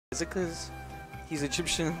Is it because he's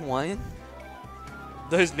Egyptian and Hawaiian?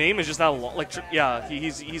 His name is just that long. Like, yeah,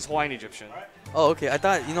 he's Hawaiian Egyptian. Oh, okay. I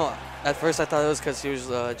thought, you know, at first I thought it was because he was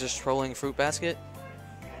just trolling Fruit Basket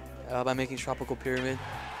by making Tropical Pyramid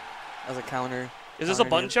as a counter. Is this a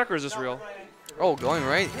button check or is this real? Oh, going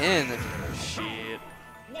right in. Shit.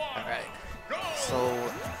 All right.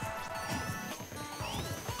 So.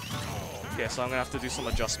 Okay, so I'm gonna have to do some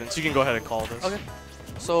adjustments. You can go ahead and call this. Okay.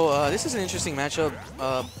 So this is an interesting matchup.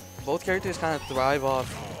 Both characters kind of thrive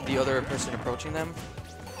off the other person approaching them.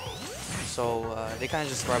 So they kind of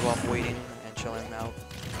just thrive off waiting and chilling out.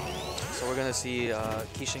 So we're gonna see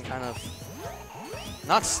Kishin kind of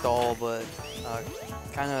not stall, but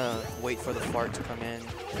kind of wait for the fart to come in,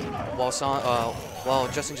 while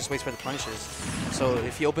Justin just waits for the punishes. So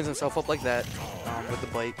if he opens himself up like that with the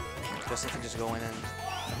bite, Justin can just go in and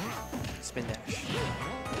spin dash.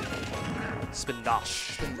 Spin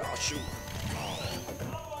dash. Spin dash.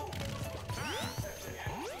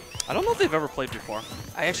 I don't know if they've ever played before.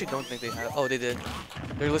 I actually don't think they have. Oh, they did.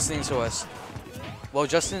 They're listening to us. Well,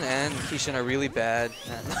 Justin and Kishin are really bad.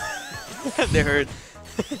 They heard.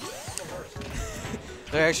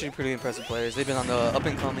 They're actually pretty impressive players. They've been on the up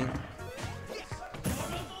and coming.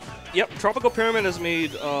 Yep, Tropical Pyramid has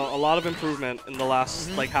made a lot of improvement in the last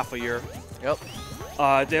like half a year. Yep.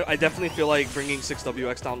 I definitely feel like bringing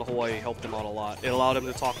 6WX down to Hawaii helped him out a lot. It allowed him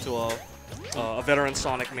to talk to a veteran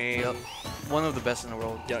Sonic main. Yep. One of the best in the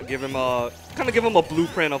world. Yeah, give him a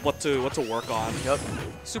blueprint of what to work on. Yep.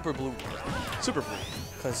 Super blue. Super blue.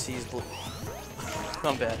 Because he's blue.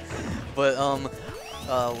 Not bad. But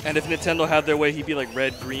and if Nintendo had their way, he'd be like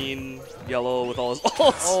red, green, yellow with all his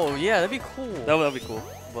ults. Oh yeah, that'd be cool. That'd be cool.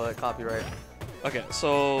 But copyright. Okay,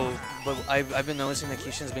 so. But I've been noticing that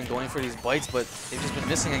Kishin's been going for these bites, but they've just been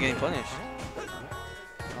missing and getting punished.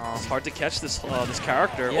 It's hard to catch this this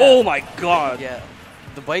character. Yeah. Oh my god. Yeah.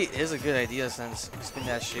 The bite is a good idea since spin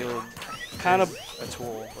dash shield kind of a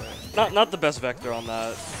tool. But not the best vector on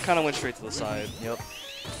that. Kind of went straight to the side. Yep.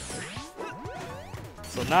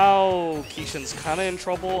 So now Kishin's kind of in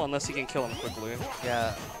trouble unless he can kill him quickly.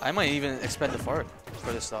 Yeah, I might even expend the fart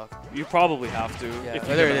for this stock. You probably have to. Yeah, if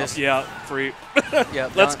there it is. Yeah, free. Yeah,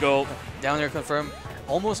 let's go. Down there confirmed.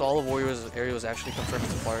 Almost all of Warrior's area was actually confirmed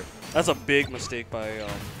as a fart. That's a big mistake by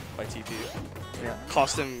TP. Yeah.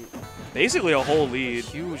 Cost him basically a whole lead.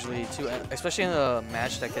 Huge lead too, especially in a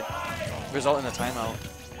match that could result in a timeout.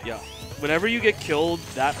 Yeah. Whenever you get killed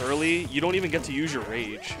that early, you don't even get to use your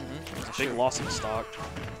rage. It's a big loss in stock.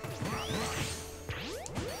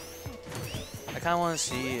 I kind of want to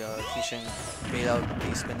see Kishin bait out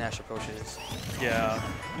these spin dash approaches. Yeah.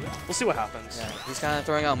 We'll see what happens. Yeah. He's kind of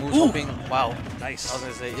throwing out moves, hoping. Wow. Nice. I was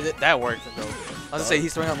gonna say that worked though. I was gonna say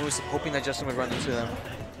he's throwing out moves, hoping that Justin would run into them.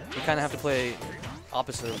 We kind of have to play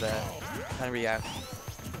opposite of that. Kind of react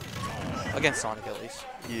against Sonic at least.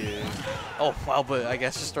 Yeah. Oh wow, but I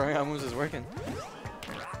guess just throwing out moves is working.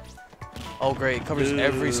 Oh great, covers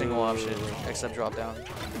every single option except drop down.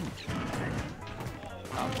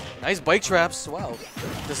 Nice bike traps. Wow,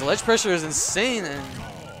 this ledge pressure is insane. And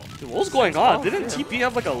dude, what was going on? Didn't TP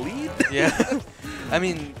have like a lead? Yeah. I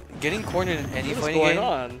mean, getting cornered in any fighting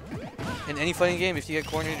game. In any fighting game, if you get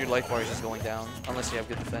cornered, your life bar is just going down unless you have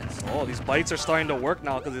good defense. Oh, these bites are starting to work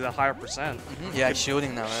now because he's a higher percent. Yeah, he's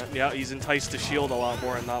shielding now, right? Yeah, he's enticed to shield a lot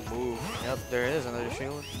more and not move. Yep, there it is, another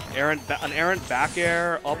shield. An errant back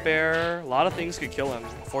air, up air, a lot of things could kill him.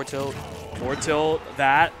 Four tilt. Four tilt,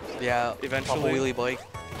 that. Yeah, eventually. Pop a wheelie bike.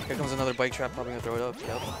 Here comes another bike trap, probably gonna throw it up.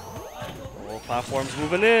 Yep. Oh, platform's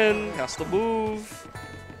moving in, has to move.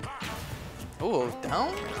 Oh,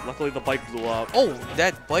 down? Luckily the bike blew up. Oh,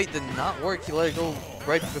 that bite did not work. He let it go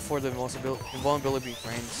right before the invulnerability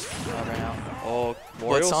frames ran out. Oh,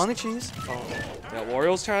 But Sonic cheese? Oh. Yeah,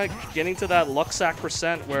 Wario's trying to getting to that luck sack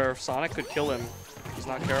percent where Sonic could kill him. He's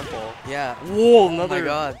not careful. Yeah. Whoa, another, oh my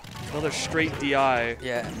god. Another straight DI.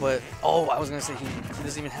 Yeah, but, oh, I was going to say he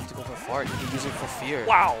doesn't even have to go for fart. He can use it for fear.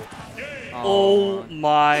 Wow. Oh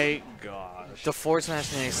my gosh. The forward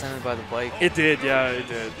smash being extended by the bike. It did, yeah, it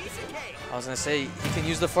did. I was going to say, you can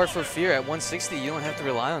use the fart for fear. At 160, you don't have to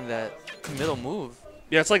rely on that committal move.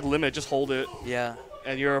 Yeah, it's like limit. Just hold it. Yeah.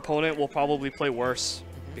 And your opponent will probably play worse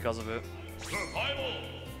because of it.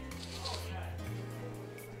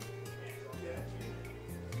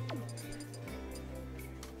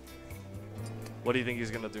 What do you think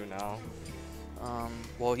he's going to do now?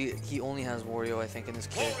 Well, he only has Wario, I think, in his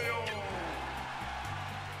kit.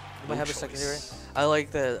 Might have a secondary. I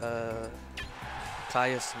like that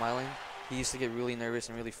Kaya's smiling. He used to get really nervous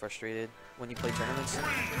and really frustrated when he played tournaments.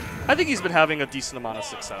 I think he's been having a decent amount of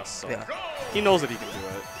success, so yeah. He knows that he can do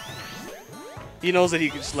it. He knows that he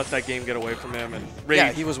can just let that game get away from him and raid.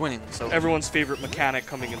 Yeah, he was winning. So everyone's favorite mechanic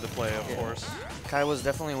coming into play, of course. Kai was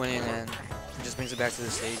definitely winning, and he just brings it back to the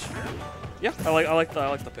stage. Yeah, I like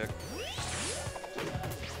the pick.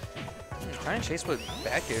 Trying to chase with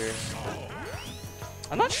back airs.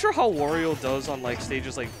 I'm not sure how Wario does on like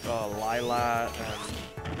stages like Lilat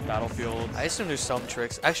and Battlefield. I assume there's some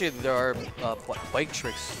tricks. Actually, there are bike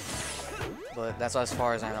tricks, but that's as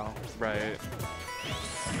far as I know. Right.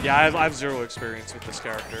 Yeah, I have zero experience with this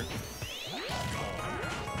character.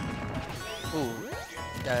 Ooh,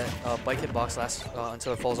 that bike hitbox lasts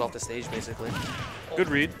until it falls off the stage, basically. Good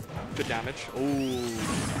read. Good damage. Ooh.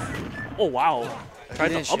 Oh, wow. Tried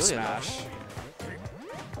to up smash.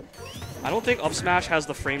 I don't think up smash has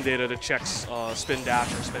the frame data to check spin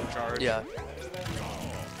dash or spin charge. Yeah.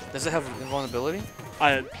 Does it have invulnerability?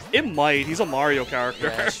 It might. He's a Mario character.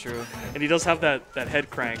 Yeah, that's true. And he does have that head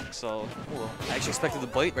crank, so. Ooh, I actually expected the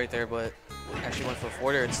bite right there, but actually went for a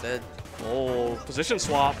forwarder instead. Oh, position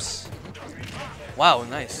swaps. Wow,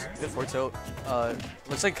 nice. Good forward tilt.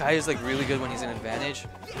 Looks like Kai is like really good when he's in advantage,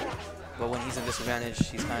 but when he's in disadvantage,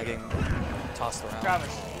 he's kind of getting tossed around.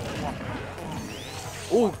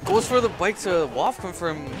 Ooh, goes for the bike to waft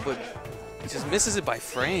confirm, but just misses it by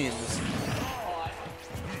frames.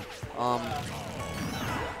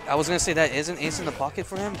 I was gonna say that is an ace in the pocket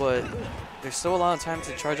for him, but there's still a lot of time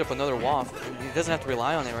to charge up another waft. He doesn't have to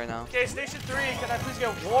rely on it right now. Okay, station 3, can I please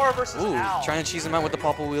get War versus Al? Trying to cheese him out with the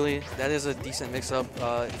popple wheelie. That is a decent mix-up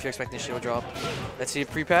if you're expecting a shield drop. Let's see a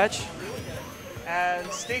pre-patch.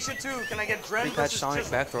 And station 2, can I get Dren Pre-patch versus Sonic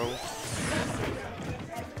Chisel? back throw.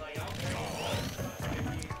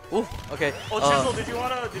 Ooh, okay. Oh, Chisel, did you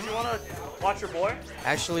wanna watch your boy?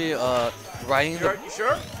 Actually, riding You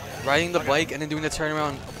sure? the bike and then doing the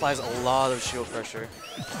turnaround applies a lot of shield pressure.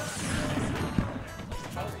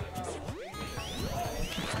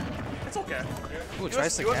 It's okay. Ooh,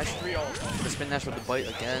 tries to catch the spin dash with the bite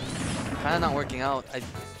again. Kind of not working out. I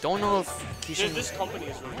don't know if This company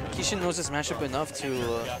is really good. Kishin knows this matchup enough to,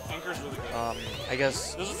 Anchor's really good. I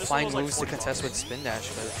guess, This find one was like moves to contest with spin dash,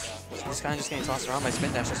 but he's kind of just getting tossed around by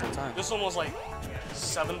spin dash this whole time. This one was like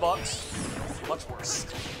 $7. Much worse.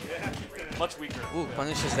 Much weaker. Ooh,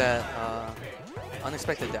 punishes that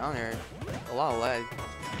unexpected down air. A lot of lag.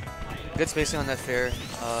 Good spacing on that fair,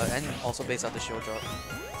 and also baits out the shield drop.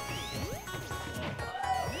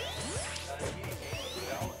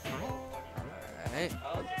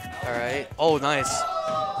 Alright. Oh, nice.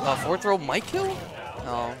 Fourth throw might kill?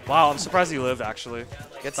 No. Wow, I'm surprised he lived, actually.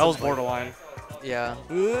 Gets That was the borderline. Yeah.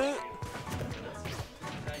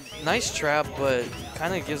 Nice trap, but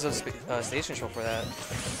kind of gives us stage control for that.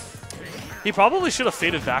 He probably should have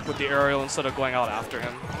faded back with the aerial instead of going out after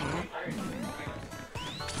him.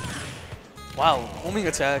 Wow, homing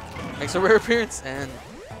attack. Makes a rare appearance, and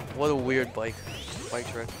what a weird bike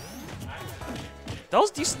trick. That was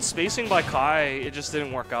decent spacing by Kai. It just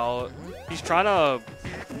didn't work out. He's trying to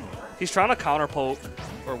counter poke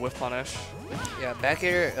or whiff punish. Yeah, back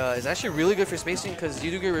air is actually really good for spacing because you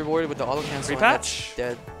do get rewarded with the auto cancel. Repatch?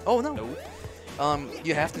 Dead. Oh no. Nope.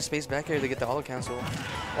 You have to space back air to get the auto cancel.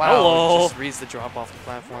 Wow. Hello. Just reads the drop off the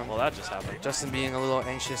platform. Well, that just happened. Justin being a little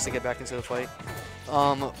anxious to get back into the fight.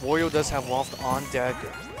 Wario does have Waft on deck,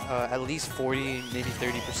 at least 40, maybe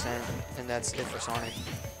 30%, and that's it for Sonic.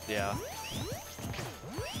 Yeah.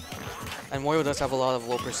 And Wario does have a lot of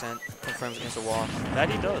low percent confirms against the wall. That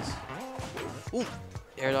he does. Ooh,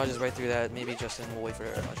 air dodges right through that. Maybe Justin will wait for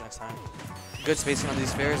air dodge next time. Good spacing on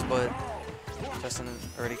these fairs, but Justin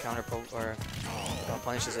already counter or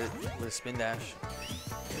punishes it with a spin dash.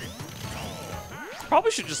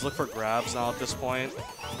 Probably should just look for grabs now at this point.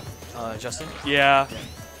 Justin? Yeah.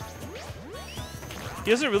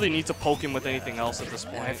 He doesn't really need to poke him with anything else at this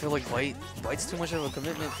point. Yeah, I feel like Bite's too much of a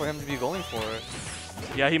commitment for him to be going for.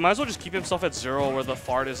 Yeah, he might as well just keep himself at 0 where the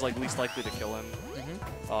fart is like least likely to kill him.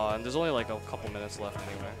 And there's only like a couple minutes left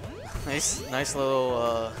anyway. Nice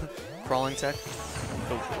little crawling tech.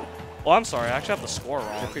 Oh, I'm sorry. I actually have the score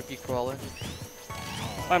wrong. The creepy crawler.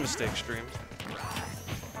 My mistake, stream.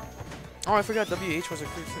 Oh, I forgot WH was a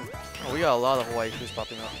crew too. Oh, we got a lot of Hawaii crews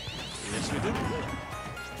popping up. Yes, we did.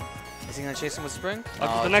 Is he gonna chase him with Spring?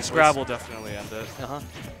 The next grab will definitely end it.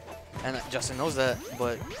 And Justin knows that,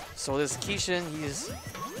 but so does Kishin. He's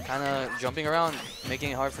kind of jumping around, making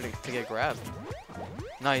it hard for to get grabbed.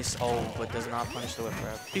 Nice. Oh, but does not punish the whip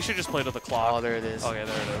grab. He should just play to the clock. Oh, there it is. Okay,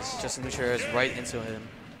 there it is. Justin Nucciar's right into him.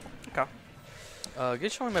 Okay.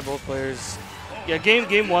 Good showing by both players. Yeah,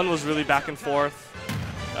 game 1 was really back and forth.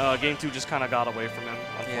 Game 2 just kind of got away from him,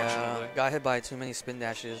 unfortunately. Yeah, got hit by too many spin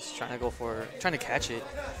dashes, trying to catch it.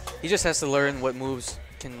 He just has to learn what moves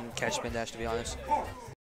can catch spin dash, to be honest.